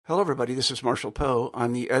Hello, everybody. This is Marshall Poe.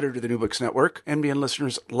 I'm the editor of the New Books Network. NBN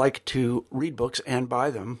listeners like to read books and buy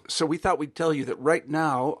them. So we thought we'd tell you that right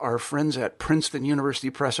now, our friends at Princeton University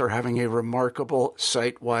Press are having a remarkable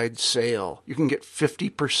site-wide sale. You can get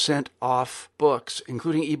 50% off books,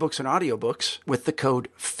 including ebooks and audiobooks, with the code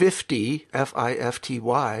 50,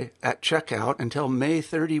 F-I-F-T-Y, at checkout until May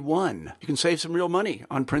 31. You can save some real money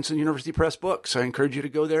on Princeton University Press books. I encourage you to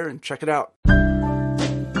go there and check it out.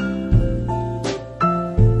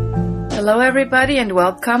 Hello, everybody, and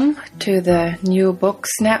welcome to the New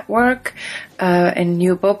Books Network and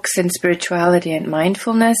New Books in Spirituality and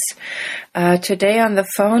Mindfulness. Today on the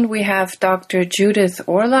phone we have Dr. Judith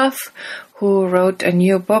Orloff, who wrote a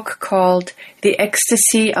new book called The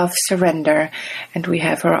Ecstasy of Surrender, and we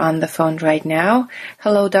have her on the phone right now.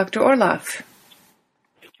 Hello, Dr. Orloff.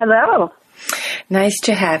 Hello. Nice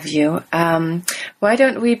to have you. Why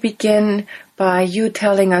don't we begin by you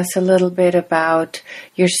telling us a little bit about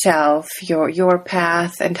yourself, your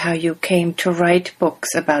path, and how you came to write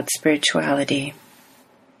books about spirituality.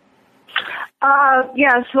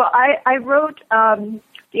 Yes, well, I wrote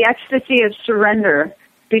The Ecstasy of Surrender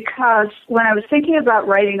because when I was thinking about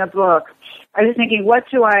writing a book, I was thinking, what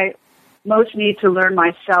do I most need to learn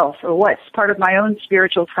myself, or what's part of my own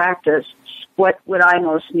spiritual practice? What would I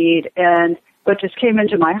most need? And what just came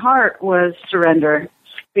into my heart was surrender,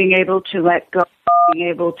 being able to let go, being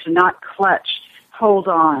able to not clutch, hold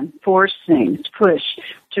on, force things, push,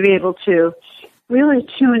 to be able to really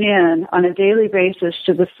tune in on a daily basis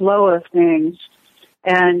to the flow of things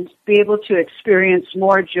and be able to experience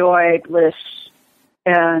more joy, bliss,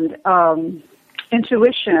 and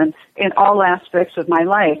intuition in all aspects of my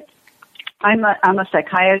life. I'm a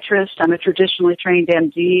psychiatrist. I'm a traditionally trained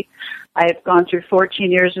MD. I've gone through 14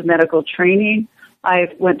 years of medical training. I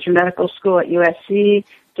went through medical school at USC,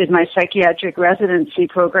 did my psychiatric residency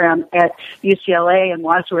program at UCLA and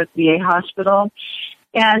Wadsworth VA Hospital.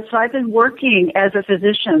 And so I've been working as a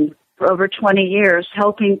physician for over 20 years,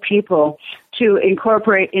 helping people to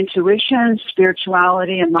incorporate intuition,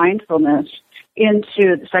 spirituality, and mindfulness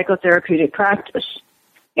into the psychotherapeutic practice.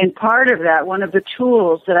 And part of that, one of the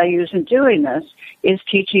tools that I use in doing this is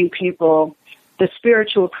teaching people the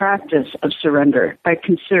spiritual practice of surrender. I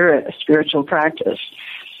consider it a spiritual practice.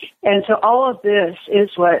 And so all of this is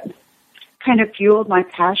what kind of fueled my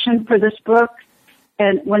passion for this book.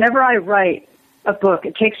 And whenever I write a book,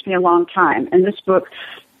 it takes me a long time. And this book,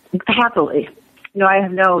 happily, I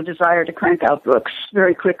have no desire to crank out books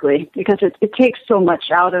very quickly because it takes so much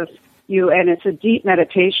out of you, and it's a deep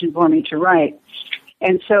meditation for me to write.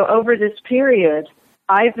 And so over this period,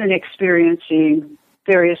 I've been experiencing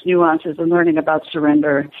various nuances and learning about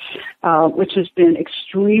surrender, which has been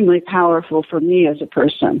extremely powerful for me as a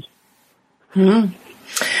person.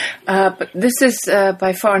 But this is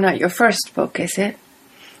by far not your first book, is it?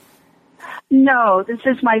 No, this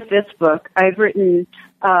is my fifth book. I've written,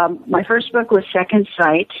 my first book was Second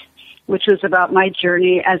Sight, which was about my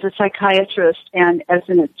journey as a psychiatrist and as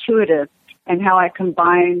an intuitive, and how I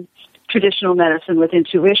combine traditional medicine with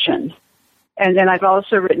intuition. And then I've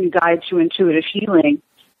also written Guide to Intuitive Healing,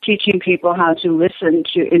 teaching people how to listen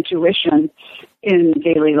to intuition in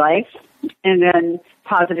daily life, and then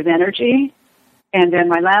Positive Energy. And then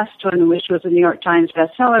my last one, which was a New York Times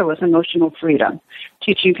bestseller, was Emotional Freedom,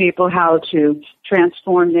 teaching people how to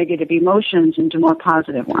transform negative emotions into more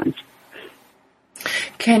positive ones.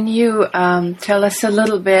 Can you tell us a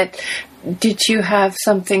little bit, did you have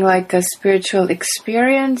something like a spiritual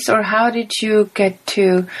experience, or how did you get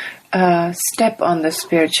to step on the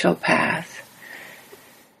spiritual path?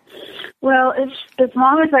 Well, as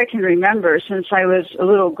long as I can remember, since I was a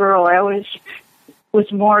little girl, I always was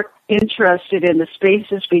more interested in the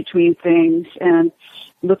spaces between things and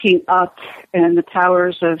looking up and the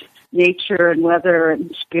powers of nature and weather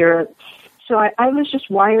and spirit. So I was just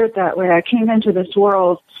wired that way. I came into this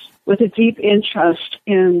world with a deep interest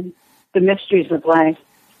in the mysteries of life,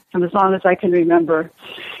 and as long as I can remember.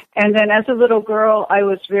 And then as a little girl, I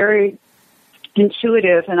was very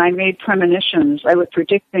intuitive, and I made premonitions. I would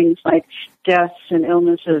predict things like deaths and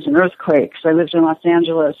illnesses and earthquakes. I lived in Los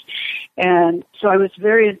Angeles. And so I was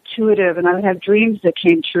very intuitive, and I would have dreams that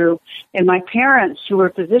came true. And my parents, who were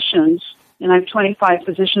physicians, and I have 25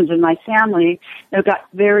 physicians in my family, got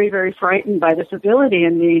very, very frightened by this ability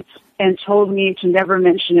in me and told me to never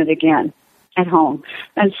mention it again at home.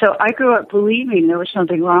 And so I grew up believing there was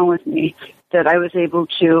something wrong with me, that I was able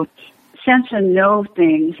to sense and know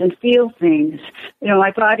things and feel things.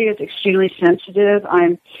 My body is extremely sensitive.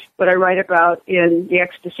 I'm what I write about in The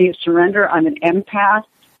Ecstasy of Surrender. I'm an empath.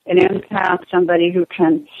 Somebody who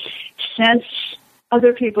can sense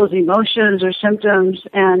other people's emotions or symptoms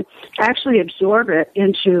and actually absorb it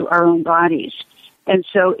into our own bodies. And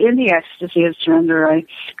so in the ecstasy of surrender,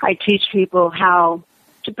 I teach people how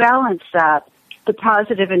to balance that, the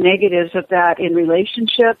positive and negatives of that in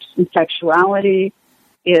relationships, in sexuality,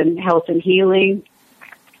 in health and healing.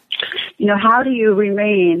 You know, how do you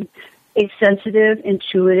remain a sensitive,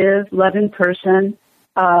 intuitive, loving person,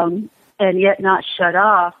 and yet not shut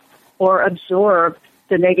off or absorb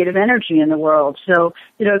the negative energy in the world? So,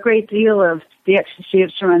 you know, a great deal of the ecstasy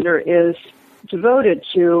of surrender is devoted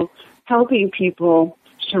to helping people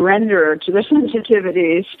surrender to their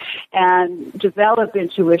sensitivities and develop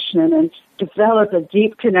intuition and develop a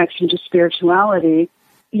deep connection to spirituality,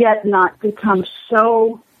 yet not become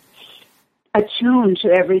so attuned to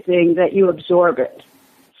everything that you absorb it.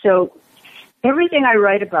 So everything I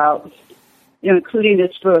write about, you know, including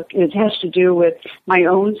this book, it has to do with my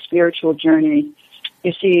own spiritual journey,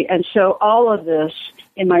 you see. And so all of this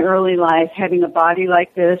in my early life, having a body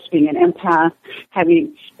like this, being an empath,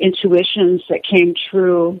 having intuitions that came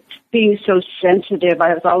true, being so sensitive.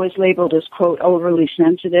 I was always labeled as, quote, overly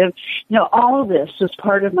sensitive. You know, all of this was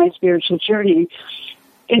part of my spiritual journey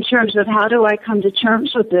in terms of how do I come to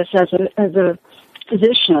terms with this as a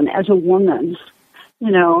physician, as a woman,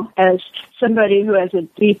 you know, as somebody who has a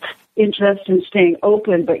deep interest in staying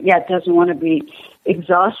open but yet doesn't want to be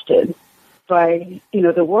exhausted by, you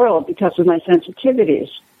know, the world because of my sensitivities.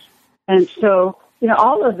 And so, you know,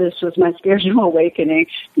 all of this was my spiritual awakening.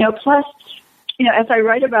 You know, plus, you know, as I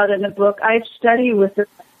write about in the book, I've studied with a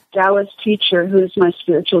Taoist teacher who's my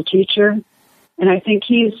spiritual teacher. And I think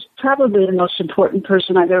he's probably the most important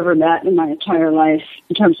person I've ever met in my entire life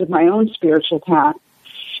in terms of my own spiritual path.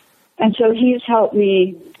 And so he's helped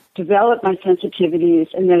me develop my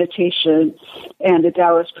sensitivities and meditation and the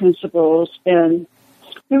Taoist principles and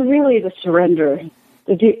really the surrender,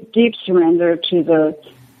 the deep surrender to the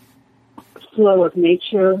flow of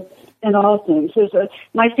nature and all things.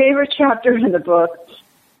 My favorite chapter in the book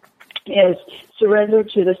is surrender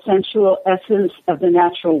to the sensual essence of the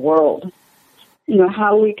natural world. You know,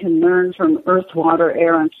 how we can learn from earth, water,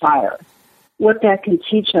 air, and fire. What that can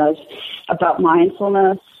teach us about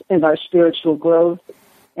mindfulness and our spiritual growth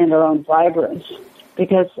and our own vibrance.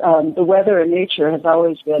 Because the weather and nature has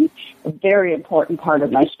always been a very important part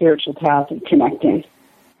of my spiritual path and connecting.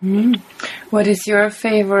 Mm. What is your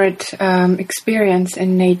favorite experience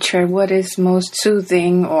in nature? What is most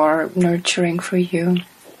soothing or nurturing for you?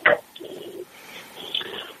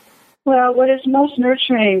 Well, what is most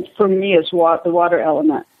nurturing for me is the water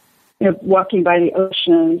element. You know, walking by the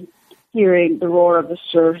ocean, hearing the roar of the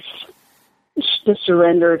surf, the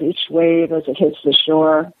surrender of each wave as it hits the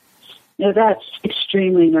shore. You know, that's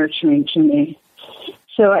extremely nurturing to me.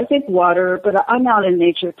 So I think water, but I'm out in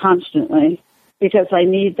nature constantly because I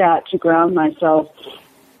need that to ground myself.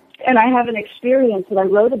 And I have an experience that I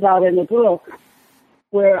wrote about in the book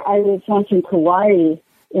where I was once in Kauai,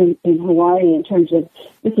 in Hawaii, in terms of,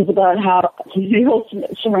 this is about how the whole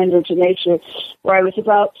surrender to nature, where I was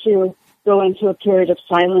about to go into a period of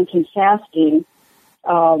silence and fasting.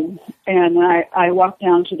 And I walked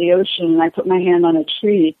down to the ocean and I put my hand on a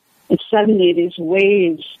tree. And suddenly these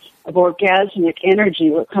waves of orgasmic energy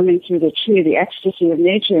were coming through the tree, the ecstasy of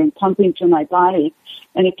nature, and pumping through my body.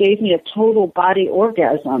 And it gave me a total body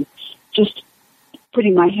orgasm, just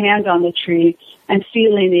putting my hand on the tree and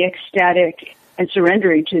feeling the ecstatic and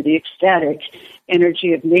surrendering to the ecstatic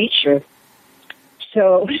energy of nature.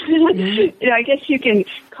 So, you know, I guess you can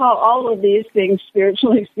call all of these things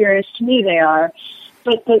spiritual experience. To me, they are.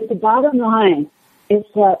 But the bottom line is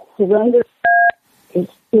that surrender is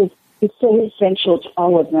so essential to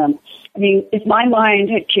all of them. I mean, if my mind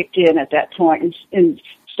had kicked in at that point and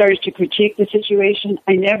started to critique the situation,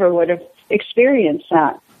 I never would have experienced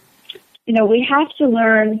that. You know, we have to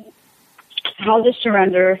learn how to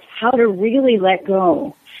surrender, how to really let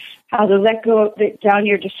go, how to let go down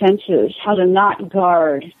your defenses, how to not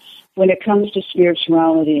guard when it comes to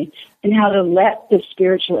spirituality, and how to let the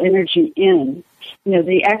spiritual energy in. You know,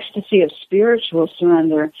 the ecstasy of spiritual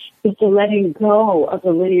surrender is the letting go of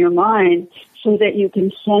the linear mind so that you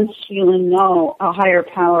can sense, feel, and know a higher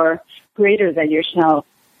power greater than yourself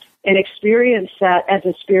and experience that as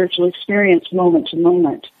a spiritual experience moment to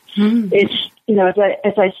moment. It's, you know,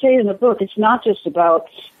 as I say in the book, it's not just about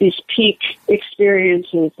these peak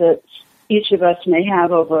experiences that each of us may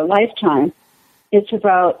have over a lifetime. It's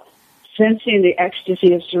about sensing the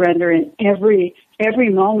ecstasy of surrender in every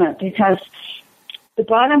moment, because the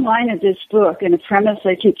bottom line of this book and the premise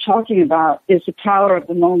I keep talking about is the power of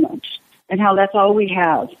the moment and how that's all we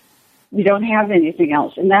have. We don't have anything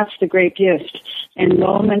else, and that's the great gift. And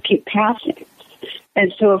moments keep passing.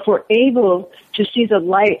 And so if we're able to see the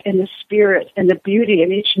light and the spirit and the beauty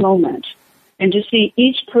in each moment, and to see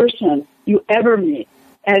each person you ever meet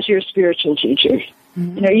as your spiritual teacher,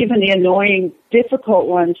 even the annoying, difficult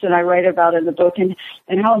ones that I write about in the book, and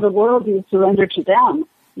how in the world do you surrender to them?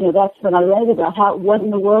 That's what I write about. What in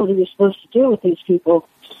the world are you supposed to do with these people?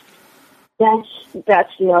 That's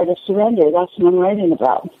the art of surrender. That's what I'm writing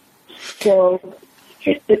about. So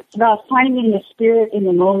it's about finding the spirit in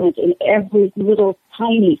the moment in every little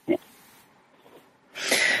tiny thing.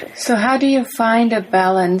 So how do you find a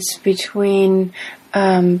balance between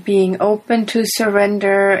being open to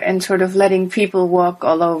surrender and sort of letting people walk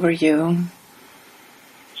all over you?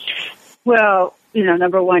 Well,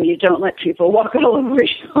 number one, you don't let people walk all over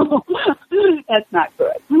you. That's not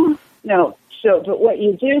good. No. But what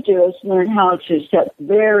you do is learn how to set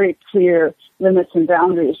very clear limits and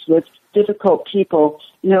boundaries with difficult people.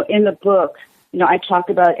 In the book, I talk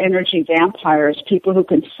about energy vampires, people who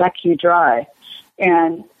can suck you dry.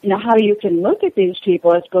 And, how you can look at these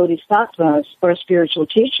people as bodhisattvas or spiritual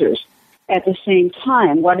teachers at the same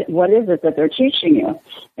time. What is it that they're teaching you?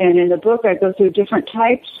 And in the book, I go through different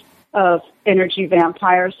types of energy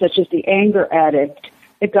vampires, such as the anger addict,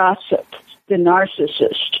 the gossip, the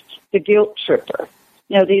narcissist, the guilt tripper.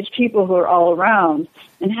 These people who are all around.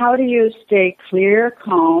 And how do you stay clear,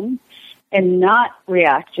 calm, and not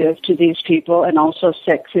reactive to these people, and also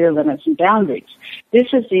set clear limits and boundaries? This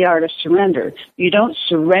is the art of surrender. You don't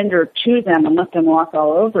surrender to them and let them walk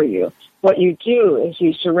all over you. What you do is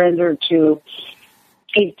you surrender to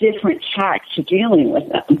a different tack to dealing with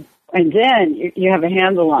them. And then you have a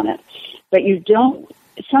handle on it. But you don't.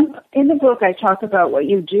 In the book, I talk about what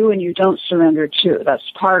you do and you don't surrender to. That's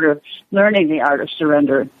part of learning the art of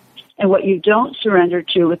surrender. And what you don't surrender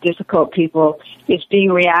to with difficult people is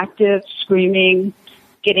being reactive, screaming,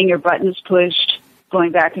 getting your buttons pushed,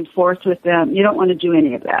 going back and forth with them. You don't want to do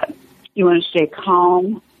any of that. You want to stay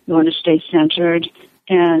calm. You want to stay centered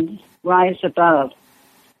and rise above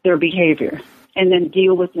their behavior, and then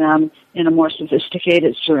deal with them in a more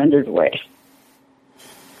sophisticated, surrendered way.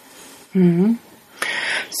 Mm-hmm.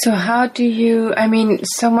 So how do you,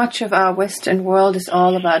 so much of our Western world is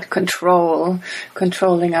all about control,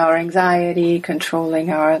 controlling our anxiety,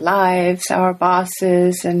 controlling our lives, our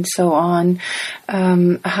bosses, and so on.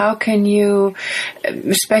 How can you,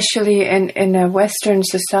 especially in a Western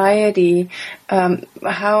society,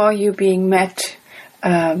 how are you being met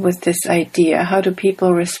with this idea? How do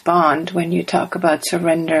people respond when you talk about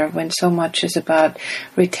surrender, when so much is about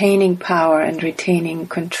retaining power and retaining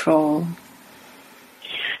control?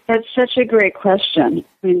 That's such a great question.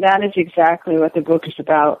 That is exactly what the book is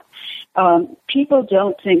about. People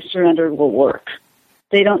don't think surrender will work.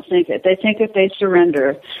 They don't think it. They think if they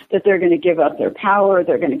surrender, that they're going to give up their power,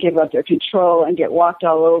 they're going to give up their control and get walked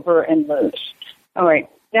all over and lose. All right.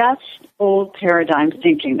 That's old paradigm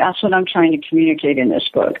thinking. That's what I'm trying to communicate in this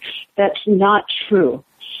book. That's not true.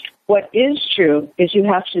 What is true is you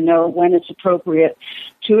have to know when it's appropriate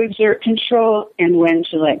to exert control and when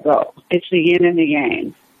to let go. It's the yin and the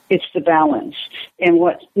yang. It's the balance. And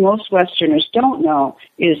what most Westerners don't know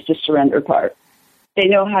is the surrender part. They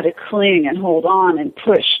know how to cling and hold on and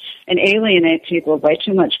push and alienate people by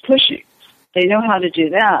too much pushing. They know how to do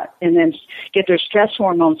that and then get their stress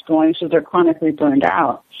hormones going so they're chronically burned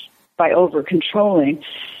out by over-controlling.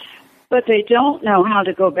 But they don't know how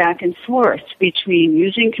to go back and forth between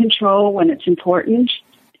using control when it's important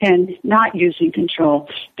and not using control,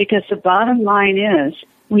 because the bottom line is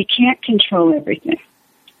we can't control everything.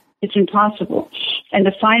 It's impossible. And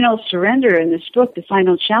the final surrender in this book, the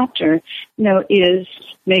final chapter, is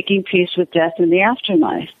making peace with death in the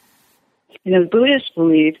afterlife. The Buddhists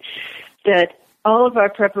believe that all of our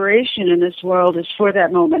preparation in this world is for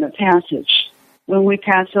that moment of passage. When we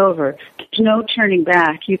pass over, there's no turning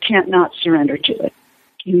back. You can't not surrender to it.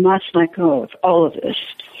 You must let go of all of this.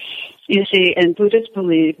 You see, and Buddhists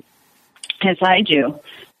believe, as I do,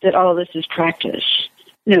 that all of this is practice.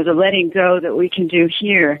 The letting go that we can do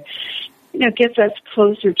here, gets us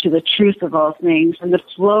closer to the truth of all things and the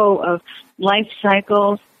flow of life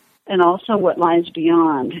cycles and also what lies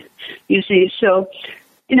beyond. You see, so,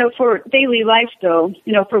 for daily life, though,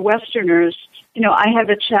 for Westerners, I have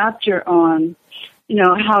a chapter on,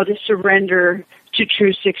 how to surrender to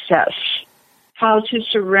true success, how to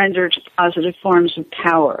surrender to positive forms of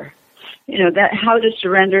power, how to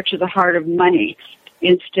surrender to the heart of money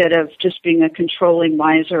instead of just being a controlling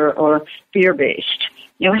miser or fear-based.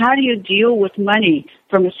 How do you deal with money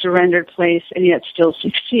from a surrendered place and yet still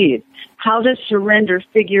succeed? How does surrender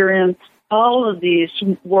figure in all of these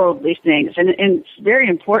worldly things? And it's very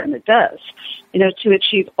important, it does, to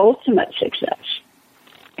achieve ultimate success.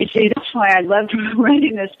 You see, that's why I loved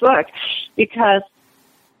writing this book, because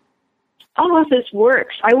all of this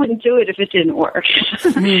works. I wouldn't do it if it didn't work.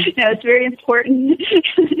 It's very important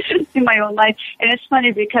in my own life. And it's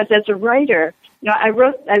funny because as a writer, I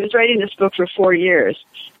was writing this book for 4 years,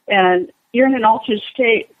 and you're in an altered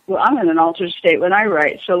state. Well, I'm in an altered state when I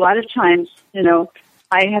write. So a lot of times,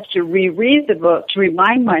 I have to reread the book to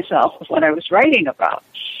remind myself of what I was writing about.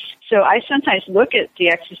 So I sometimes look at The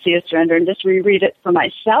Ecstasy of Surrender and just reread it for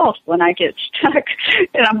myself when I get stuck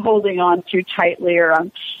and I'm holding on too tightly, or I'm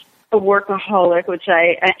a workaholic, which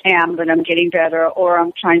I am, but I'm getting better, or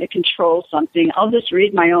I'm trying to control something. I'll just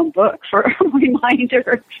read my own book for a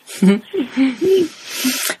reminder.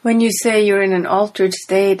 When you say you're in an altered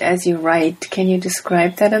state as you write, can you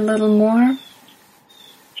describe that a little more?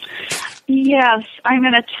 Yes, I'm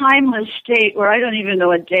in a timeless state where I don't even know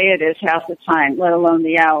what day it is half the time, let alone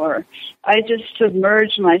the hour. I just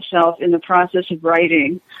submerge myself in the process of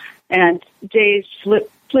writing, and days slip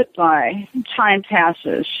by, time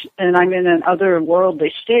passes, and I'm in an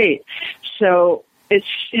otherworldly state. So it's,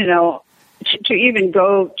 to even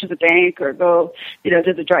go to the bank or go,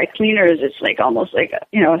 to the dry cleaners, it's like almost like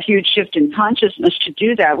a huge shift in consciousness to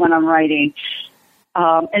do that when I'm writing.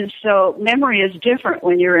 And so memory is different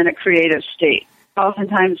when you're in a creative state.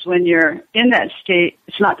 Oftentimes when you're in that state,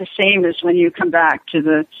 it's not the same as when you come back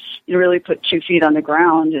to you really put 2 feet on the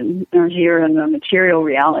ground and are here in the material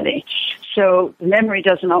reality. So memory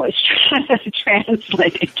doesn't always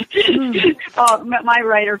translate. My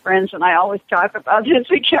writer friends and I always talk about this.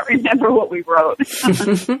 We can't remember what we wrote.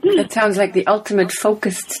 That sounds like the ultimate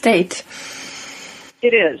focused state.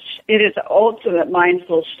 It is. It is the ultimate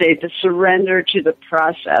mindful state, the surrender to the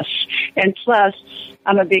process. And plus,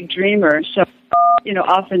 I'm a big dreamer, so,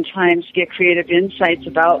 oftentimes get creative insights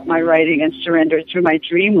about my writing and surrender through my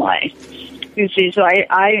dream life. You see, so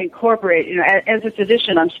I incorporate, as a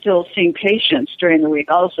physician, I'm still seeing patients during the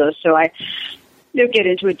week also, so I get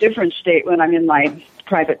into a different state when I'm in my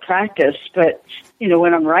private practice, but,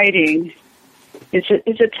 when I'm writing, it's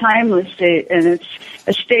a timeless state, and it's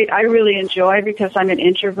a state I really enjoy because I'm an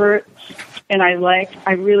introvert, and I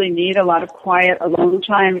really need a lot of quiet alone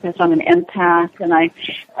time because I'm an empath, and I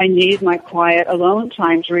need my quiet alone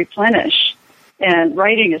time to replenish. And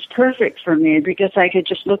writing is perfect for me because I could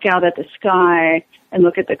just look out at the sky and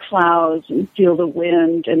look at the clouds and feel the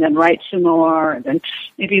wind and then write some more and then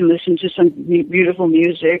maybe listen to some beautiful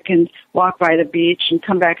music and walk by the beach and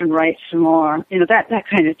come back and write some more. That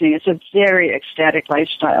kind of thing. It's a very ecstatic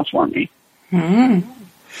lifestyle for me. Mm.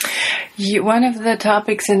 One of the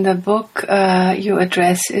topics in the book you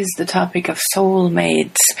address is the topic of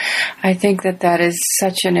soulmates. I think that is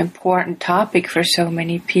such an important topic for so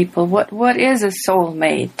many people. What is a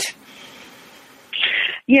soulmate?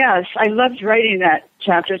 Yes, I loved writing that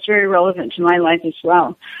chapter. It's very relevant to my life as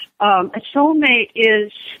well. A soulmate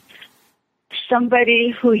is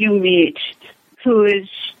somebody who you meet who is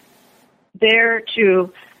there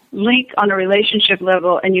to link on a relationship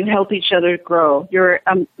level, and you help each other grow. You're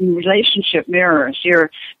relationship mirrors.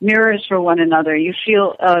 You're mirrors for one another. You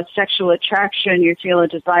feel a sexual attraction. You feel a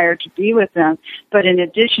desire to be with them. But in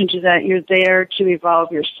addition to that, you're there to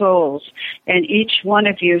evolve your souls. And each one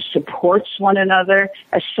of you supports one another.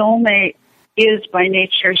 A soulmate is by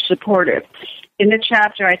nature supportive. In the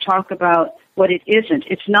chapter, I talk about what it isn't.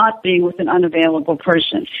 It's not being with an unavailable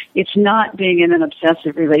person. It's not being in an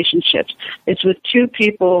obsessive relationship. It's with two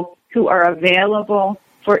people who are available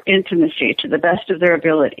for intimacy to the best of their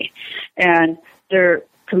ability. And they're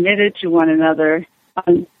committed to one another,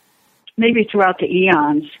 maybe throughout the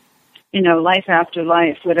eons, life after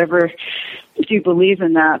life, whatever, if you believe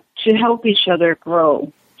in that, to help each other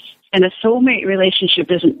grow. And a soulmate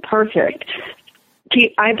relationship isn't perfect.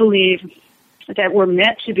 I believe that we're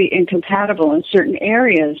meant to be incompatible in certain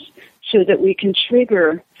areas so that we can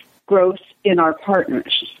trigger growth in our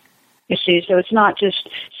partners. You see, so it's not just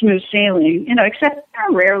smooth sailing, except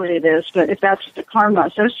rarely it is, but if that's the karma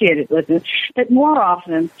associated with it. But more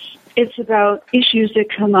often, it's about issues that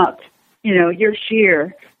come up, your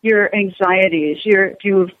fear, your anxieties, if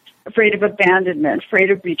you're afraid of abandonment, afraid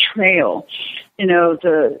of betrayal,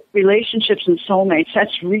 the relationships and soulmates,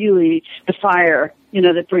 that's really the fire,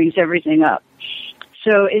 that brings everything up.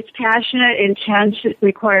 So it's passionate, intense. It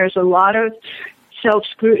requires a lot of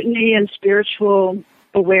self-scrutiny and spiritual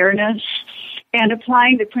awareness and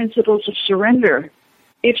applying the principles of surrender.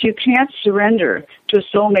 If you can't surrender to a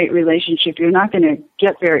soulmate relationship, you're not going to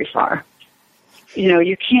get very far.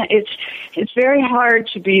 You can't, it's very hard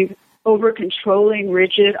to be over-controlling,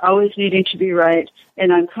 rigid, always needing to be right,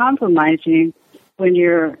 and uncompromising when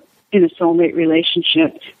you're in a soulmate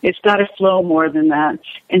relationship. It's got to flow more than that.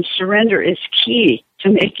 And surrender is key to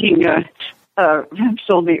making a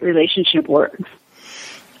soulmate relationship work.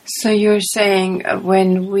 So you're saying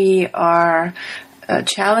when we are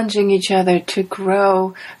challenging each other to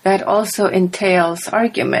grow, that also entails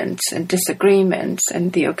arguments and disagreements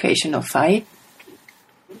and the occasional fight?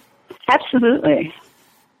 Absolutely.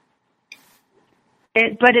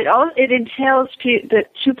 But it entails the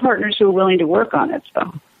two partners who are willing to work on it,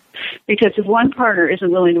 though. Because if one partner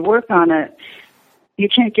isn't willing to work on it, you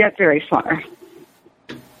can't get very far.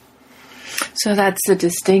 So that's the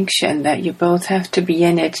distinction, that you both have to be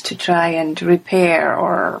in it to try and repair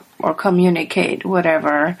or communicate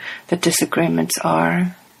whatever the disagreements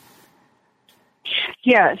are.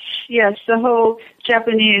 Yes. The whole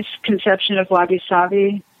Japanese conception of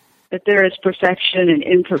wabi-sabi, that there is perfection and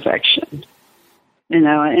imperfection.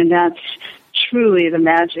 And that's truly the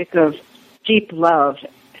magic of deep love.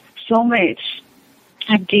 Soulmates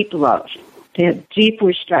have deep love. They have deep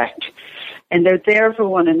respect. And they're there for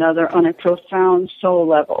one another on a profound soul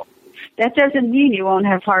level. That doesn't mean you won't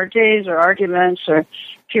have hard days or arguments or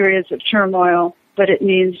periods of turmoil, but it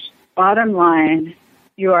means, bottom line,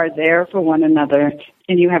 you are there for one another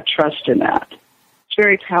and you have trust in that. It's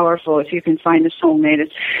very powerful if you can find a soulmate.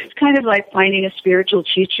 It's kind of like finding a spiritual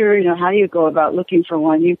teacher. How do you go about looking for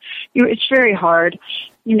one? It's very hard,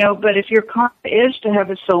 but if your karma is to have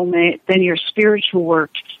a soulmate, then your spiritual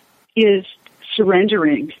work is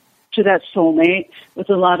surrendering to that soulmate with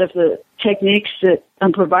a lot of the techniques that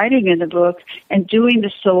I'm providing in the book and doing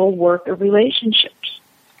the soul work of relationships,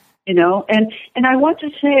 And I want to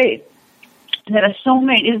say that a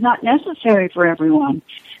soulmate is not necessary for everyone.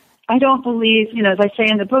 I don't believe, as I say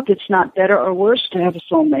in the book, it's not better or worse to have a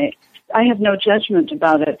soulmate. I have no judgment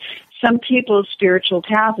about it. Some people's spiritual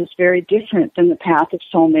path is very different than the path of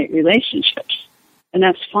soulmate relationships, and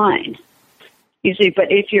that's fine. You see, but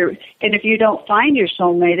if you don't find your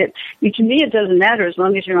soulmate, to me it doesn't matter as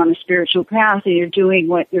long as you're on a spiritual path and you're doing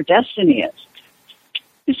what your destiny is.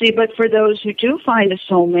 You see, but for those who do find a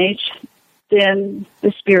soulmate, then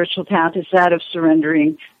the spiritual path is that of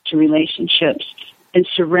surrendering to relationships. And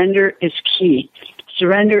surrender is key.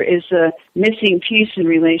 Surrender is a missing piece in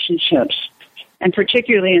relationships, and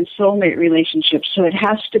particularly in soulmate relationships. So it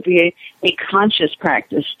has to be a conscious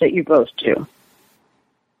practice that you both do.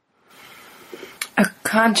 A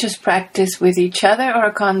conscious practice with each other, or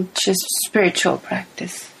a conscious spiritual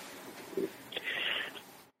practice?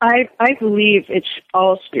 I believe it's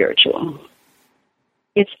all spiritual.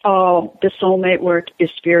 It's all, the soulmate work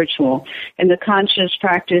is spiritual. And the conscious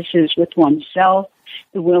practice is with oneself,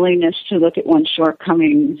 the willingness to look at one's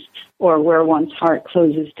shortcomings, or where one's heart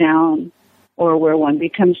closes down, or where one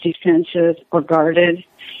becomes defensive or guarded.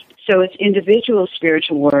 So it's individual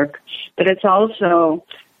spiritual work, but it's also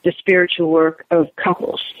the spiritual work of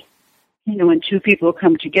couples. When two people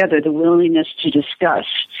come together, the willingness to discuss,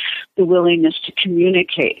 the willingness to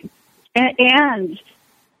communicate, and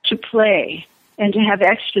to play, and to have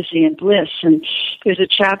ecstasy and bliss. And there's a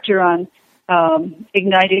chapter on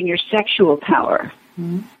igniting your sexual power.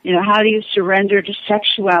 Mm-hmm. How do you surrender to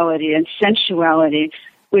sexuality and sensuality,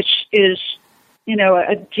 which is,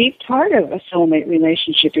 a deep part of a soulmate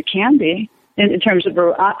relationship. It can be. In terms of,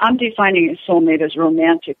 I'm defining a soulmate as a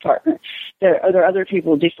romantic partner. There are other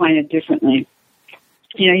people who define it differently.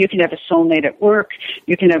 You can have a soulmate at work.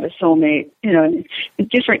 You can have a soulmate,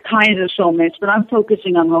 different kinds of soulmates, but I'm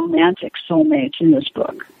focusing on romantic soulmates in this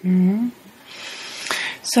book. Mm-hmm.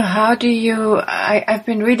 So how do you, I've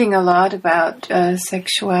been reading a lot about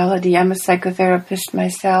sexuality. I'm a psychotherapist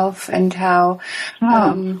myself, and how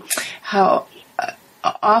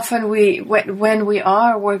often when we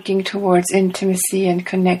are working towards intimacy and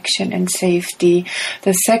connection and safety,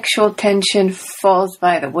 the sexual tension falls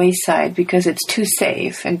by the wayside because it's too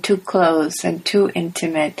safe and too close and too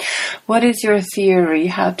intimate. What is your theory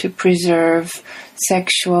how to preserve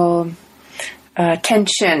sexual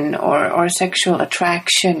tension or sexual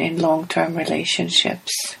attraction in long-term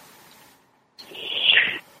relationships?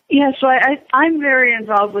 Yeah, so I'm very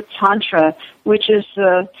involved with Tantra, which is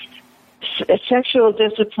a sexual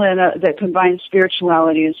discipline that combines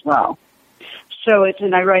spirituality as well. So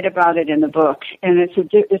and I write about it in the book, and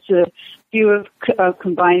it's a view of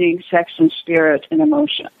combining sex and spirit and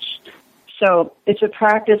emotions. So it's a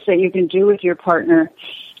practice that you can do with your partner,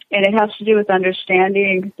 and it has to do with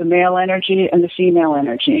understanding the male energy and the female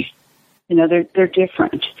energy. They're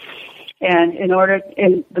different, and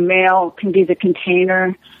the male can be the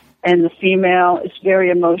container, and the female is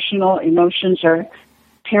very emotional. Emotions are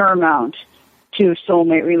paramount to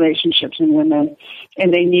soulmate relationships in women,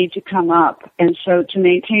 and they need to come up. And so to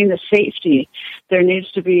maintain the safety, there needs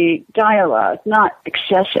to be dialogue, not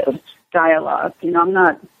excessive, dialogue. I'm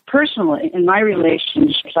not personally in my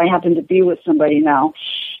relationships. I happen to be with somebody now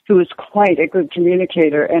who is quite a good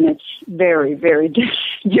communicator, and it's very, very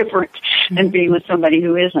different than being with somebody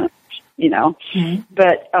who isn't, Mm-hmm.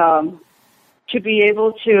 But to be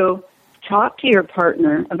able to talk to your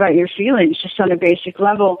partner about your feelings just on a basic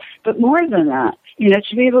level, but more than that,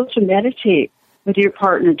 to be able to meditate with your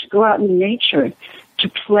partner, to go out in nature, to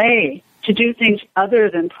play, to do things other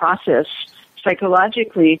than process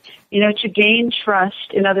psychologically, to gain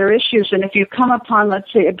trust in other issues. And if you come upon,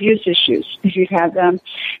 let's say, abuse issues, if you've had them,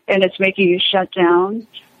 and it's making you shut down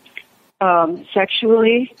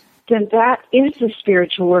sexually, then that is the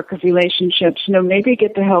spiritual work of relationships. Maybe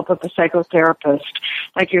get the help of a psychotherapist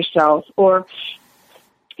like yourself, or,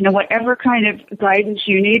 whatever kind of guidance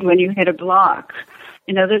you need when you hit a block.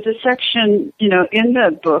 There's a section, in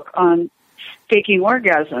the book on faking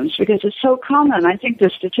orgasms, because it's so common. I think the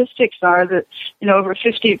statistics are that, over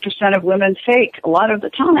 50% of women fake a lot of the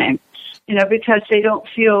time, because they don't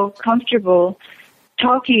feel comfortable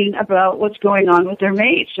talking about what's going on with their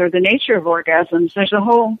mates or the nature of orgasms. There's a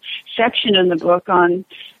whole section in the book on,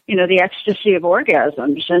 the ecstasy of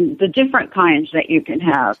orgasms and the different kinds that you can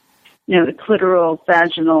have, the clitoral,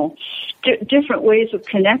 vaginal, different ways of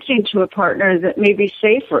connecting to a partner that may be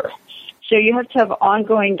safer. So you have to have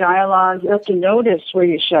ongoing dialogue. You have to notice where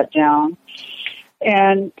you shut down.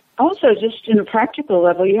 And also, just in a practical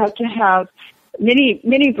level, you have to have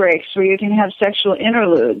mini breaks where you can have sexual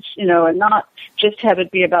interludes, and not just have it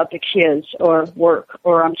be about the kids or work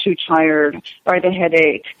or I'm too tired or I have a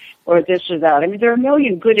headache or this or that. I mean, there are a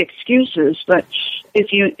million good excuses, but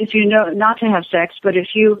if you know not to have sex, but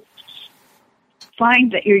if you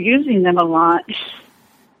find that you're using them a lot,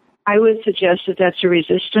 I would suggest that that's a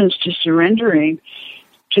resistance to surrendering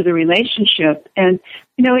to the relationship. And,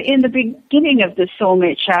 in the beginning of the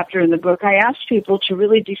soulmate chapter in the book, I asked people to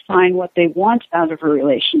really define what they want out of a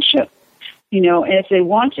relationship. And if they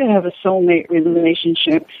want to have a soulmate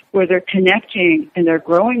relationship where they're connecting and they're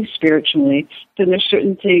growing spiritually, then there's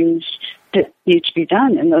certain things that need to be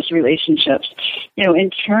done in those relationships.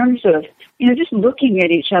 In terms of, just looking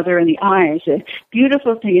at each other in the eyes. A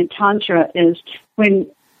beautiful thing in Tantra is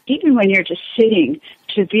even when you're just sitting,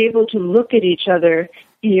 to be able to look at each other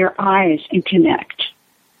in your eyes and connect.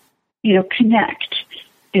 Connect.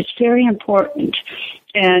 It's very important.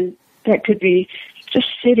 And that could be just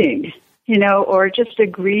sitting, or just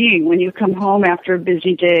agreeing when you come home after a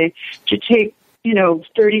busy day to take,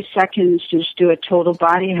 30 seconds to just do a total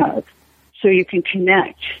body hug so you can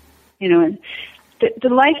connect. And the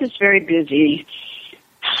life is very busy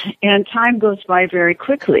and time goes by very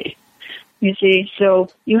quickly. You see, so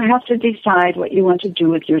you have to decide what you want to do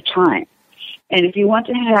with your time. And if you want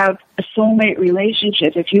to have a soulmate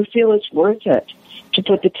relationship, if you feel it's worth it to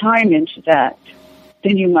put the time into that,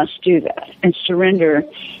 then you must do that and surrender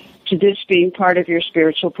to this being part of your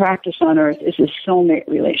spiritual practice on earth is a soulmate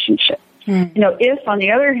relationship. Mm. If, on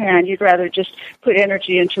the other hand, you'd rather just put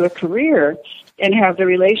energy into a career and have the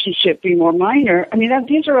relationship be more minor,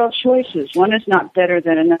 these are all choices. One is not better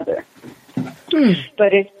than another. Mm.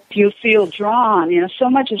 But if you feel drawn, so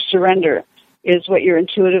much of surrender is what you're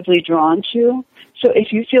intuitively drawn to. So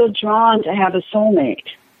if you feel drawn to have a soulmate,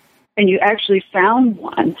 and you actually found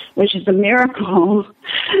one, which is a miracle,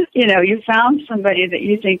 you found somebody that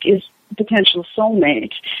you think is a potential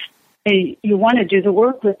soulmate, and you want to do the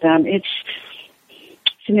work with them, it's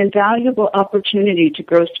an invaluable opportunity to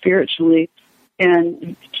grow spiritually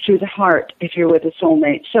and through the heart if you're with a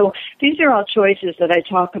soulmate. So these are all choices that I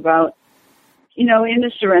talk about in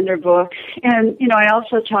the surrender book. And, I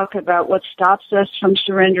also talk about what stops us from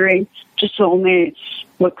surrendering to soulmates,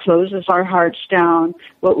 what closes our hearts down,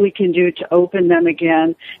 what we can do to open them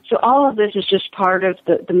again. So all of this is just part of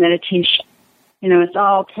the meditation. It's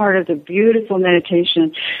all part of the beautiful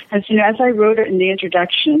meditation. As I wrote it in the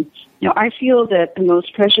introduction, I feel that the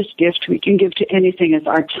most precious gift we can give to anything is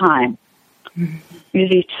our time. Mm-hmm.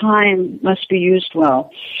 Really, time must be used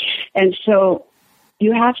well. And so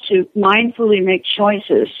you have to mindfully make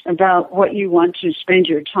choices about what you want to spend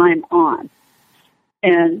your time on.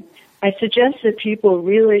 And I suggest that people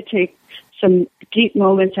really take some deep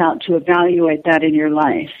moments out to evaluate that in your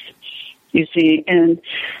life, you see. And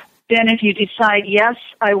then if you decide, yes,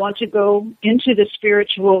 I want to go into the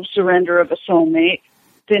spiritual surrender of a soulmate,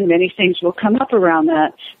 then many things will come up around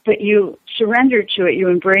that. But you surrender to it, you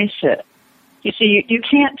embrace it. You see, you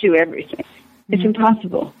can't do everything. It's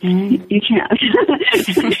impossible. Mm-hmm. You can't.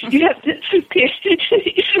 You have to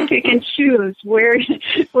pick and choose where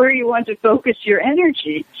you want to focus your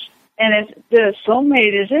energy. And if the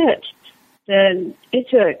soulmate is it, then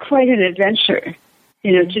it's quite an adventure,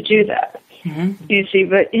 to do that. You see,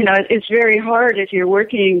 but, it's very hard if you're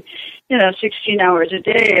working, 16 hours a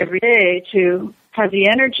day, every day, to have the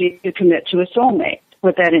energy to commit to a soulmate,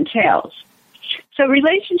 what that entails. So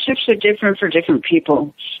relationships are different for different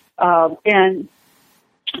people. And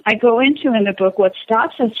I go into in the book what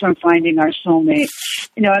stops us from finding our soulmate.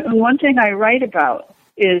 And one thing I write about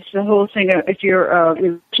is the whole thing of if you're a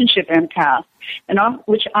relationship empath,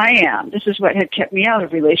 which I am. This is what had kept me out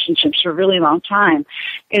of relationships for a really long time,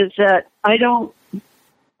 is that I don't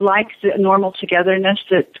like the normal togetherness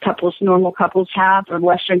that normal couples have or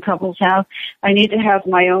Western couples have. I need to have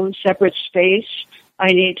my own separate space. I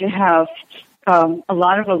need to have a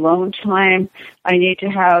lot of alone time. I need to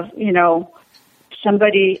have,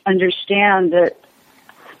 somebody understand that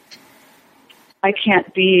I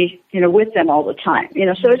can't be, with them all the time.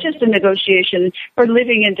 So it's just a negotiation, or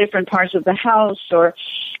living in different parts of the house, or,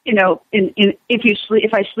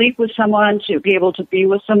 if I sleep with someone, to be able to be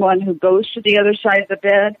with someone who goes to the other side of the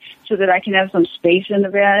bed so that I can have some space in the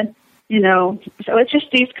bed. So it's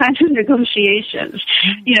just these kinds of negotiations,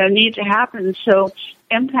 need to happen. So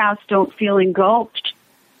empaths don't feel engulfed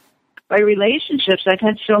by relationships. I've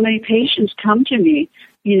had so many patients come to me,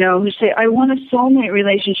 who say, I want a soulmate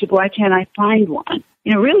relationship. Why can't I find one?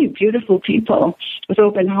 Really beautiful people with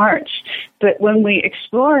open hearts. But when we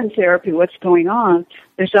explore in therapy what's going on,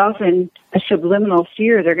 there's often a subliminal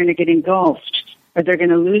fear they're going to get engulfed, or they're going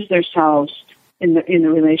to lose themselves in the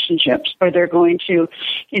relationships, or they're going to,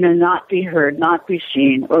 not be heard, not be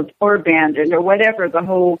seen, or abandoned, or whatever the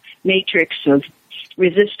whole matrix of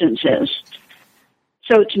resistance is.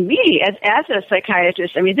 So to me, as a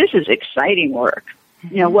psychiatrist, this is exciting work.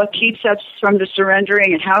 What keeps us from the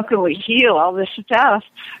surrendering, and how can we heal all this stuff?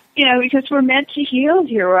 Because we're meant to heal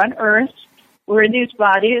here. We're on earth. We're in these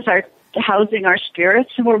bodies, housing our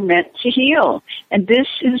spirits, and we're meant to heal. And this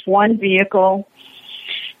is one vehicle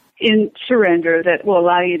in surrender that will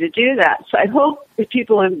allow you to do that. So I hope if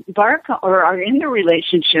people embark or are in the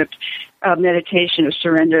relationship meditation of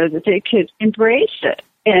surrender, that they could embrace it.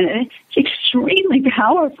 And it's extremely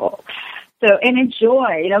powerful. So, and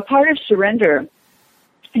enjoy. Part of surrender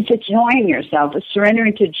is enjoying yourself.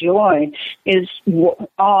 Surrendering to joy is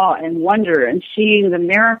awe and wonder and seeing the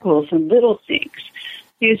miracles and little things.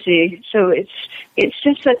 You see, so it's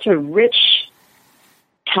just such a rich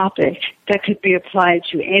topic that could be applied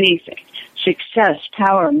to anything: success,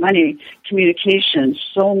 power, money, communication,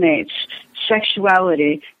 soulmates,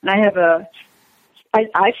 sexuality. And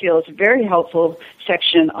I feel it's a very helpful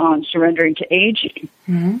section on surrendering to aging,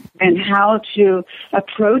 and how to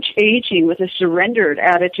approach aging with a surrendered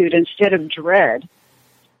attitude instead of dread.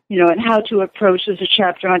 And how to approach, there's a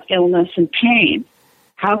chapter on illness and pain.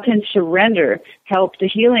 How can surrender help the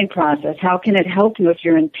healing process? How can it help you if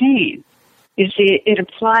you're in pain? You see, it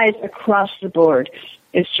applies across the board.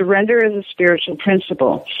 Surrender is a spiritual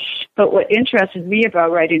principle. But what interested me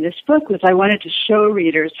about writing this book was I wanted to show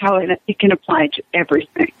readers how it can apply to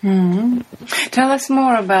everything. Tell us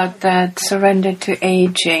more about that, surrender to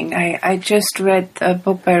aging. I just read a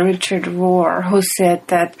book by Richard Rohr, who said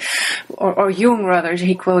that, or Jung rather,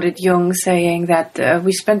 he quoted Jung saying that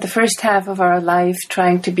we spent the first half of our life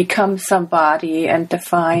trying to become somebody and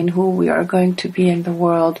define who we are going to be in the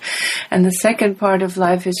world. And the second part of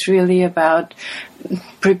life is really about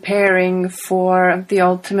preparing for the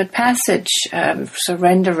ultimate passage,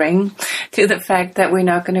 surrendering to the fact that we're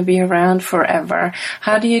not going to be around forever.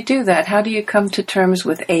 How do you do that? How do you come to terms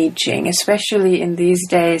with aging, especially in these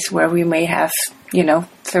days where we may have,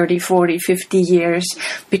 30, 40, 50 years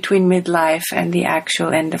between midlife and the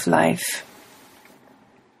actual end of life?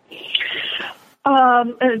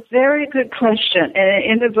 A very good question.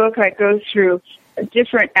 In the book, I go through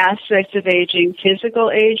different aspects of aging: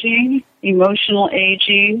 physical aging, emotional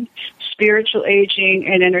aging, spiritual aging,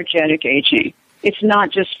 and energetic aging. It's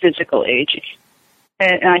not just physical aging.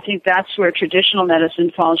 And I think that's where traditional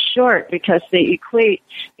medicine falls short, because they equate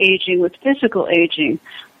aging with physical aging.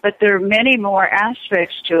 But there are many more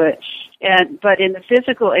aspects to it. But in the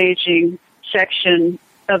physical aging section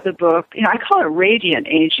of the book, I call it radiant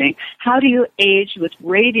aging. How do you age with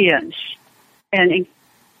radiance and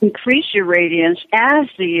increase your radiance as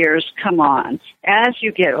the years come on, as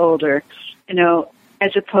you get older,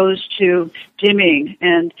 as opposed to dimming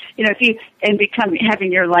and,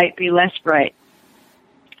 having your light be less bright.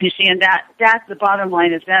 You see, and that's the bottom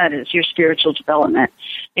line is your spiritual development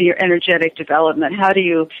and your energetic development. How do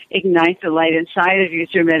you ignite the light inside of you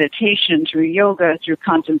through meditation, through yoga, through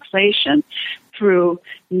contemplation, through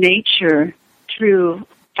nature, through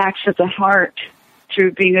acts of the heart,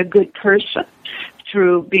 through being a good person,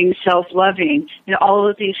 through being self-loving, all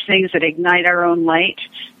of these things that ignite our own light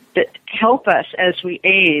that help us as we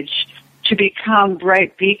age to become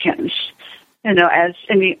bright beacons.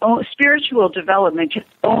 Spiritual development gets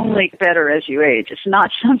only better as you age. It's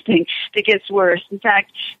not something that gets worse. In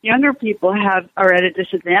fact, younger people are at a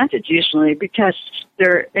disadvantage usually because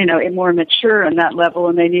they're, more mature on that level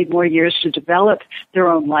and they need more years to develop their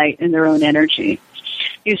own light and their own energy.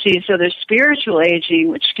 You see, so there's spiritual aging,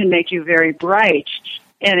 which can make you very bright.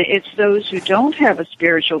 And it's those who don't have a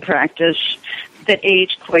spiritual practice that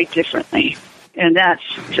age quite differently. And that's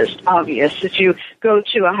just obvious. If you go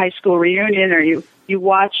to a high school reunion or you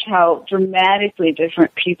watch how dramatically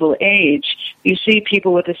different people age, you see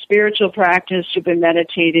people with a spiritual practice who've been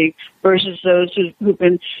meditating versus those who've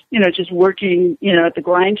been, just working, at the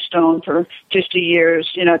grindstone for 50 years,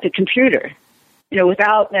 at the computer,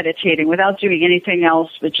 without meditating, without doing anything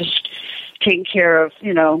else but just taking care of,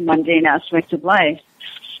 mundane aspects of life.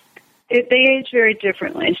 They age very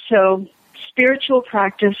differently. So spiritual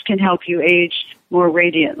practice can help you age more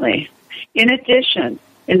radiantly. In addition,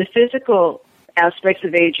 in the physical aspects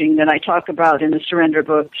of aging that I talk about in the Surrender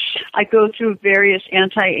book, I go through various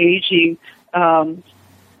anti-aging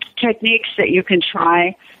techniques that you can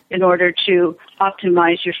try in order to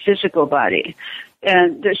optimize your physical body.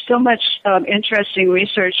 And there's so much interesting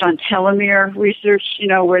research on telomere research,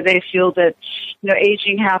 where they feel that,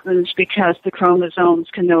 aging happens because the chromosomes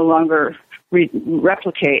can no longer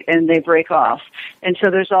replicate and they break off. And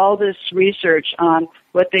so there's all this research on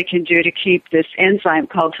what they can do to keep this enzyme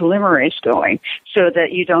called telomerase going so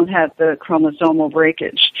that you don't have the chromosomal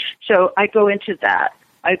breakage. So I go into that.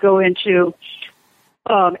 I go into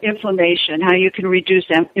inflammation, how you can reduce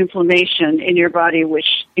inflammation in your body,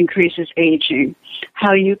 which increases aging,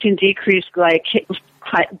 how you can decrease glycation,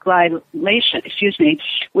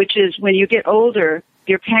 which is when you get older,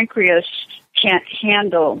 your pancreas can't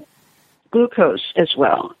handle glucose as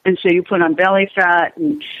well. And so you put on belly fat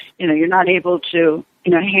and, you're not able to,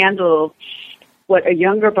 handle what a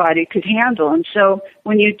younger body could handle. And so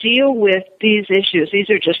when you deal with these issues, these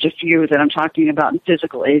are just a few that I'm talking about in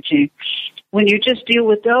physical aging. When you just deal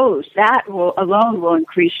with those, that alone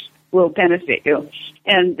will benefit you.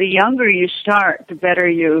 And the younger you start, the better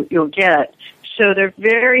you'll get. So they're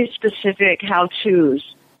very specific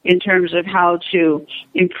how-tos in terms of how to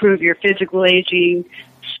improve your physical aging,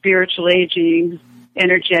 spiritual aging,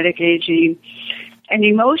 energetic aging, and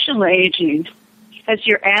emotional aging. As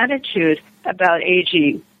your attitude about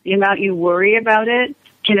aging, the amount you worry about it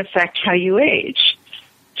can affect how you age.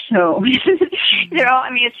 So,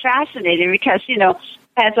 it's fascinating because,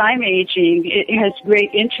 as I'm aging, it has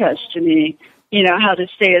great interest to me, how to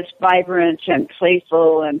stay as vibrant and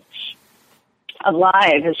playful and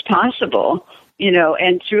alive as possible,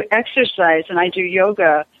 and through exercise, and I do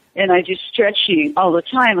yoga, and I do stretching all the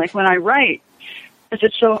time. Like when I write, because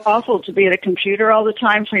it's so awful to be at a computer all the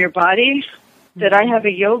time for your body, that I have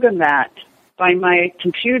a yoga mat by my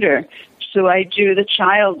computer. So I do the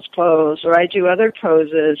child's pose, or I do other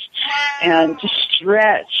poses, and just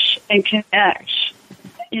stretch and connect,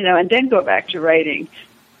 and then go back to writing.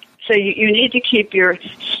 So you need to keep your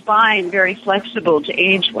spine very flexible to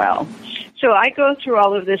age well. So I go through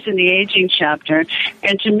all of this in the aging chapter,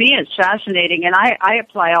 and to me it's fascinating, and I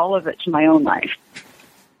apply all of it to my own life.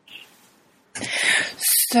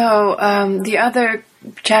 So the other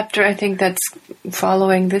chapter, I think that's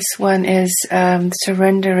following this one, is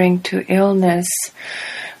surrendering to illness.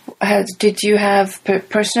 Did you have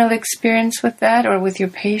personal experience with that, or with your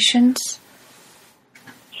patients?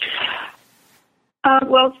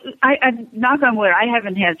 Well, I knock on wood, I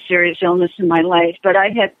haven't had serious illness in my life, but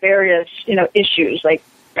I've had various, issues, like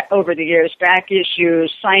over the years, back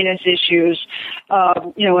issues, sinus issues,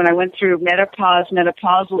 when I went through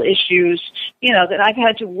menopausal issues, that I've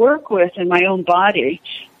had to work with in my own body,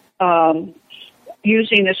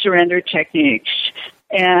 using the surrender techniques.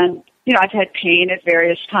 And, I've had pain at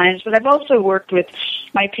various times, but I've also worked with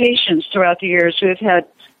my patients throughout the years who have had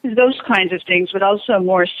those kinds of things, but also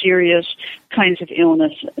more serious kinds of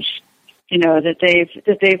illnesses,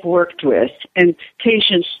 that they've worked with, and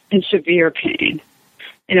patients in severe pain.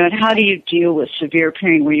 And how do you deal with severe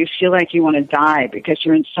pain where you feel like you want to die because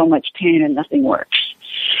you're in so much pain and nothing works?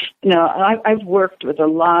 I've worked with a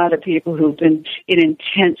lot of people who've been in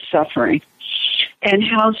intense suffering, and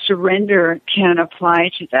how surrender can apply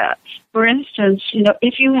to that. For instance,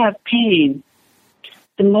 if you have pain,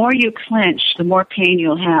 the more you clench, the more pain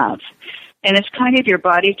you'll have. And it's kind of your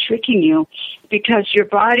body tricking you, because your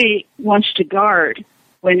body wants to guard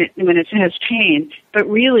when it has pain, but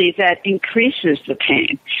really that increases the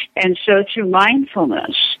pain. And so through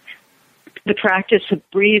mindfulness, the practice of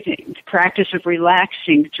breathing, the practice of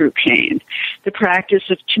relaxing through pain, the practice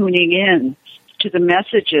of tuning in to the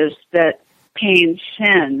messages that pain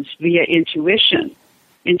sends via intuition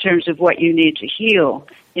in terms of what you need to heal,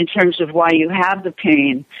 in terms of why you have the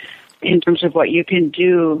pain, in terms of what you can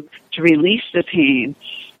do to release the pain.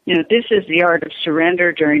 This is the art of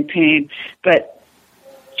surrender during pain. But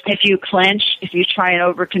if you clench, if you try and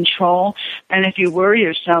over-control, and if you worry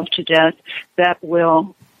yourself to death, that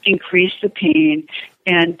will increase the pain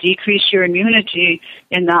and decrease your immunity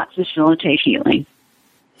and not facilitate healing.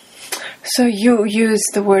 So you use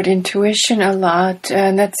the word intuition a lot,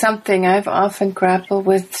 and that's something I've often grappled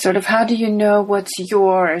with. Sort of, how do you know what's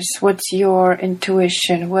yours? What's your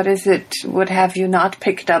intuition? What is it? What have you not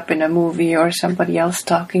picked up in a movie or somebody else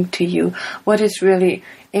talking to you? What is really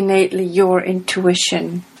innately your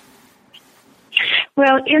intuition?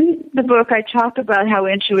 Well, in the book, I talk about how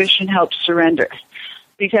intuition helps surrender,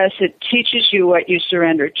 because it teaches you what you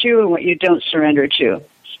surrender to and what you don't surrender to.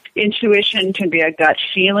 Intuition can be a gut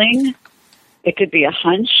feeling. It could be a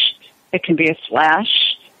hunch. It can be a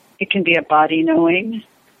flash. It can be a body knowing.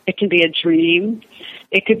 It can be a dream.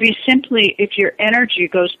 It could be simply if your energy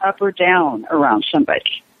goes up or down around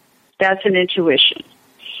somebody. That's an intuition.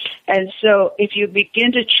 And so if you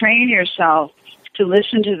begin to train yourself to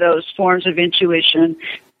listen to those forms of intuition,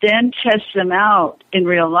 then test them out in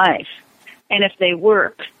real life. And if they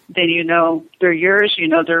work, then you know they're yours, you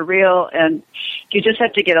know they're real, and you just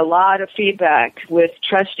have to get a lot of feedback with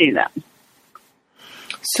trusting them.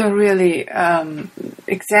 So really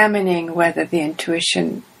examining whether the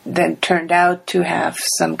intuition then turned out to have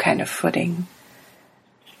some kind of footing.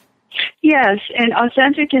 Yes, and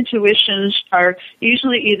authentic intuitions are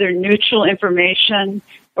usually either neutral information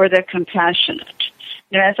or they're compassionate.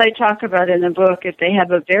 Now, as I talk about in the book, if they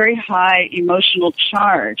have a very high emotional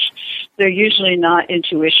charge, they're usually not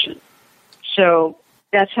intuition. So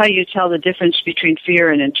that's how you tell the difference between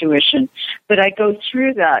fear and intuition. But I go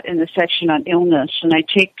through that in the section on illness, and I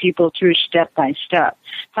take people through step by step.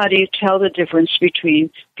 How do you tell the difference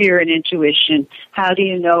between fear and intuition? How do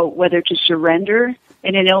you know whether to surrender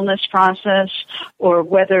in an illness process or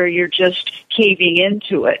whether you're just caving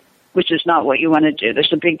into it, which is not what you want to do?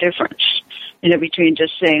 There's a big difference, between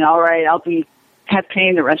just saying, all right, I'll have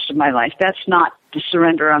pain the rest of my life. That's not the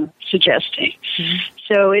surrender I'm suggesting. Mm-hmm.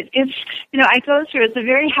 So it's I go through, it's a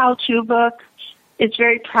very how-to book. It's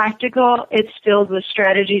very practical. It's filled with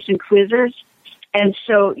strategies and quizzes. And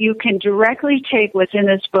so you can directly take what's in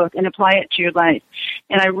this book and apply it to your life.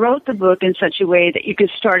 And I wrote the book in such a way that you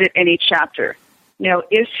could start at any chapter.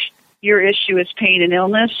 If your issue is pain and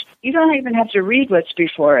illness, you don't even have to read what's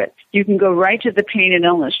before it. You can go right to the pain and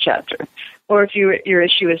illness chapter. Or if your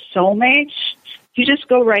issue is soulmates, you just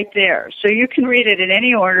go right there. So you can read it in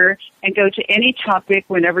any order and go to any topic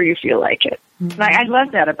whenever you feel like it. Mm-hmm. I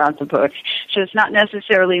love that about the book. So it's not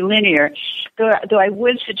necessarily linear, though I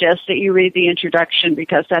would suggest that you read the introduction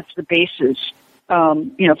because that's the basis,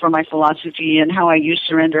 for my philosophy and how I use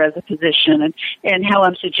surrender as a position and how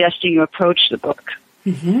I'm suggesting you approach the book.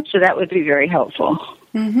 Mm-hmm. So that would be very helpful.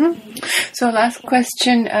 Mm-hmm. So last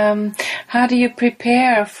question, how do you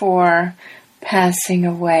prepare for passing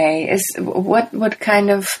away? What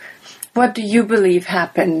do you believe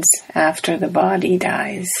happens after the body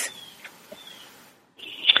dies?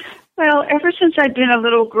 Well, ever since I've been a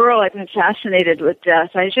little girl, I've been fascinated with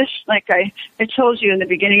death. I just, like I told you in the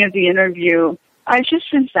beginning of the interview, I've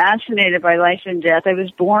just been fascinated by life and death. I was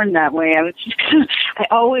born that way. I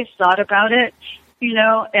always thought about it,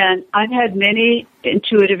 and I've had many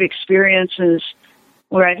intuitive experiences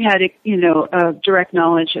where I've had, a direct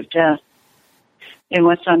knowledge of death and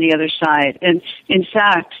what's on the other side. And in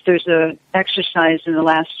fact, there's an exercise in the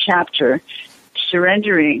last chapter,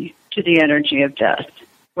 surrendering to the energy of death,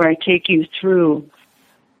 where I take you through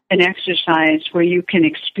an exercise where you can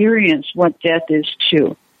experience what death is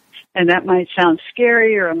too. And that might sound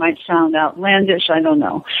scary or it might sound outlandish, I don't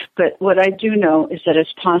know. But what I do know is that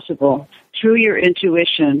it's possible through your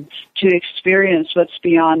intuition to experience what's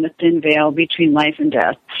beyond the thin veil between life and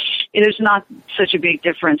death. It is not such a big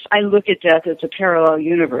difference. I look at death as a parallel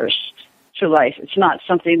universe to life. It's not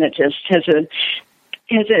something that just has a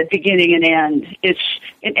beginning and end. It's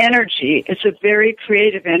an energy. It's a very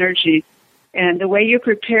creative energy. And the way you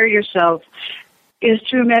prepare yourself is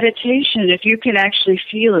through meditation. If you can actually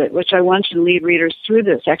feel it, which I want to lead readers through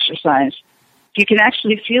this exercise, if you can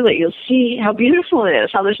actually feel it, you'll see how beautiful it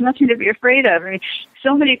is, how there's nothing to be afraid of. I mean,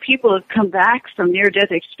 so many people have come back from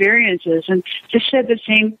near-death experiences and just said the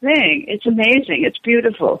same thing. It's amazing. It's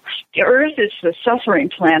beautiful. The Earth is the suffering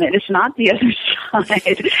planet. It's not the other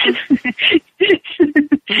side.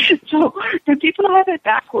 So people have it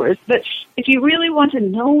backwards. But if you really want to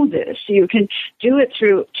know this, you can do it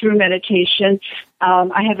through meditation.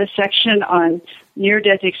 I have a section on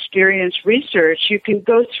near-death experience research. You can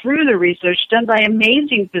go through the research done by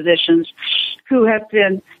amazing physicians who have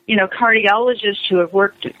been, cardiologists who have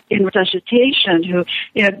worked in resuscitation, who,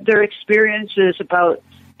 their experiences about,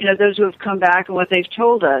 those who have come back and what they've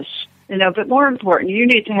told us. But more important, you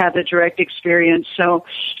need to have the direct experience. So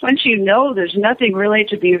once you know there's nothing really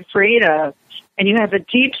to be afraid of, and you have a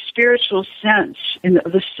deep spiritual sense in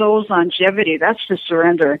the soul's longevity, that's the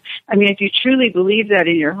surrender. I mean, if you truly believe that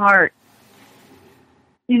in your heart,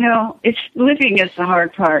 it's living is the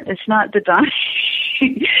hard part. It's not the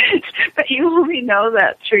dying. But you only know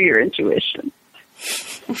that through your intuition.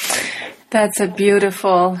 That's a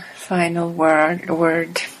beautiful final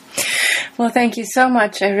word. Well, thank you so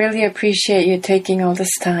much. I really appreciate you taking all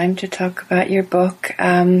this time to talk about your book.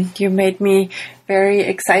 You made me very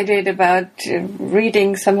excited about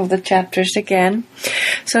reading some of the chapters again.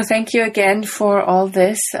 So thank you again for all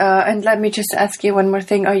this. And let me just ask you one more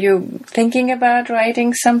thing. Are you thinking about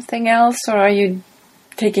writing something else, or are you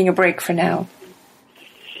taking a break for now?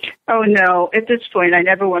 Oh, no. At this point, I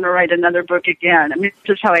never want to write another book again. I mean,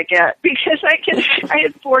 this is how I get. Because I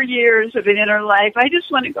had 4 years of an inner life. I just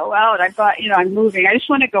want to go out. I thought, I'm moving. I just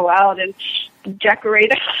want to go out and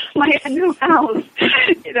decorate my new house.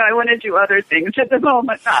 I want to do other things. At the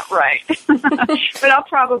moment, not write. But I'll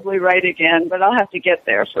probably write again, but I'll have to get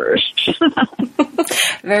there first.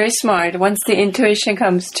 Very smart. Once the intuition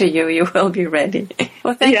comes to you, you will be ready.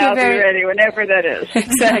 Well, thank you I'll be ready whenever that is.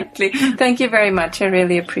 Exactly. Thank you very much. I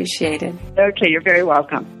really appreciate it. Okay, you're very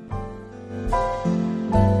welcome.